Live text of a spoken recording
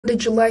On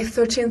July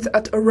 13th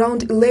at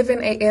around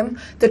 11 a.m.,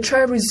 the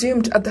trial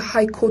resumed at the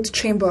High Court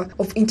Chamber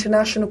of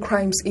International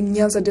Crimes in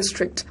Nyanza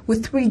District,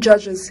 with 3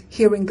 judges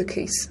hearing the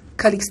case.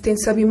 Callixte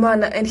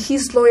Nsabimana and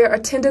his lawyer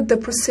attended the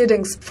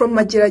proceedings from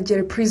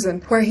Mageragere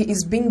prison, where he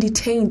is being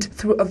detained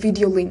through a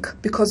video link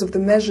because of the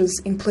measures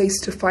in place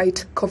to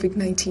fight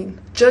COVID-19.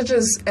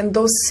 Judges and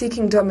those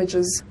seeking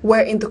damages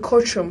were in the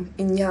courtroom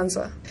in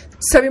Nyanza.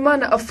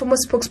 Nsabimana, a former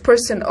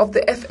spokesperson of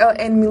the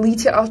FLN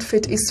militia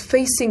outfit, is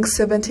facing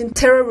 17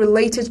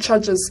 terror-related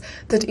charges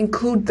that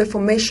include the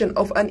formation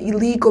of an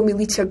illegal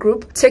militia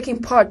group,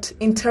 taking part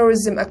in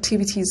terrorism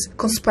activities,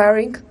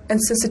 conspiring and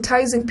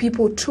sensitizing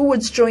people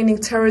towards joining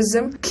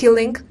terrorism,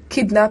 killing,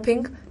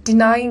 kidnapping,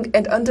 denying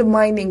and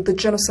undermining the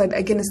genocide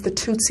against the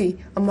Tutsi,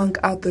 among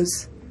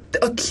others.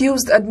 The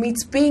accused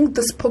admits being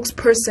the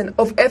spokesperson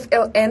of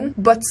FLN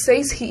but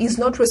says he is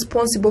not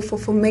responsible for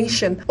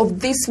formation of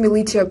this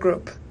militia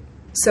group.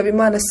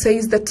 Nsabimana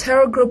says the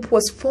terror group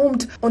was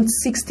formed on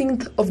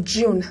 16th of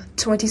June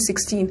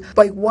 2016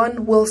 by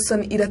one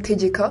Wilson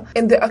Irategeka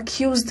and the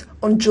accused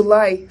on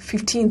July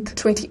 15th,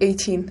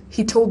 2018.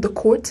 He told the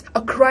court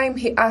a crime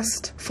he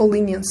asked for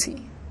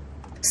leniency.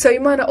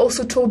 Nsabimana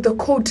also told the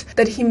court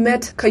that he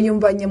met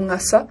Kayumba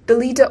Nyamwasa, the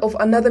leader of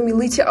another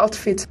militia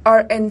outfit,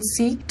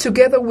 RNC,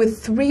 together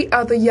with 3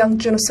 other young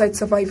genocide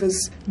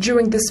survivors.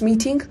 During this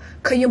meeting,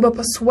 Kayumba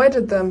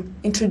persuaded them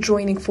into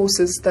joining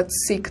forces that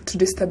seek to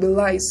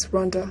destabilize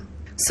Rwanda.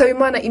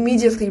 Nsabimana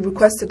immediately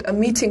requested a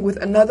meeting with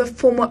another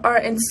former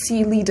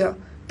RNC leader,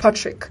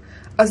 Patrick,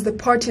 as the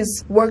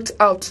parties worked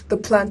out the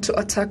plan to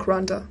attack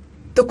Rwanda.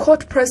 The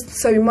court pressed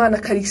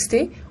Nsabimana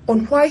Callixte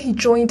on why he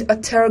joined a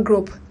terror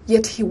group,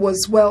 yet he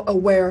was well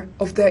aware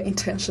of their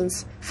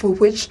intentions, for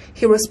which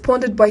he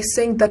responded by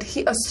saying that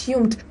he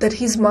assumed that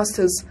his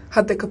masters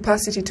had the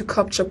capacity to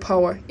capture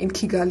power in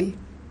Kigali.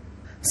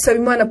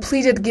 Nsabimana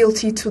pleaded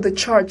guilty to the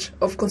charge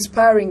of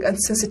conspiring and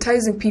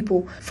sensitizing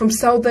people from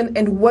southern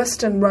and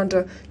western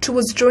Rwanda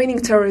towards joining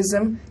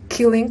terrorism,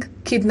 killing,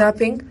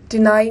 kidnapping,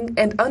 denying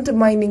and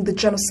undermining the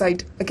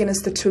genocide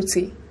against the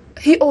Tutsi.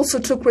 He also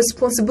took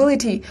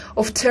responsibility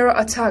of terror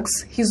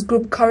attacks his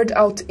group carried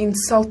out in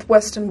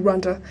southwestern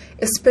Rwanda,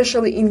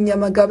 especially in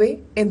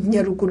Nyamagabe and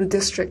Nyaruguru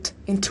district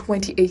in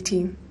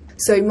 2018.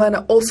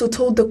 Nsabimana also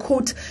told the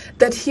court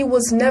that he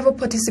was never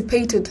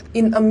participated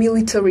in a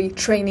military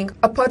training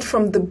apart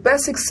from the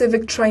basic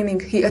civic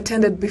training he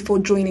attended before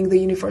joining the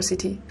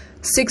university.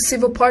 6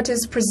 civil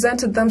parties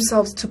presented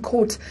themselves to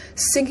court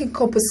seeking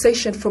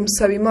compensation from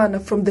Nsabimana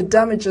from the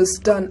damages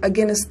done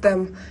against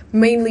them,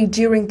 mainly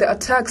during the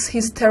attacks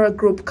his terror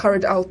group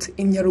carried out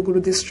in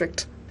Nyaruguru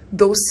district.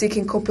 Those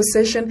seeking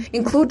compensation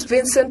include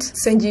Vincent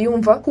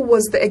Sengiyumva, who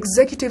was the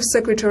executive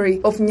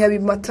secretary of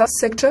Nyabimata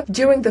sector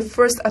during the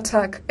first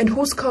attack and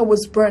whose car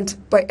was burnt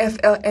by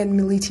FLN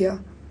militia.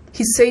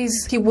 He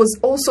says he was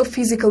also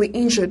physically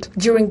injured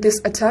during this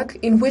attack,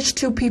 in which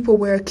 2 people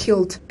were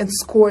killed and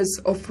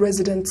scores of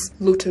residents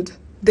looted.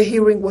 The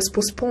hearing was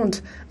postponed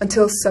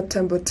until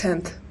September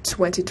 10th,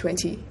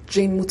 2020.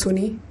 Jane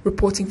Mutoni,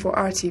 reporting for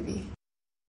RTV.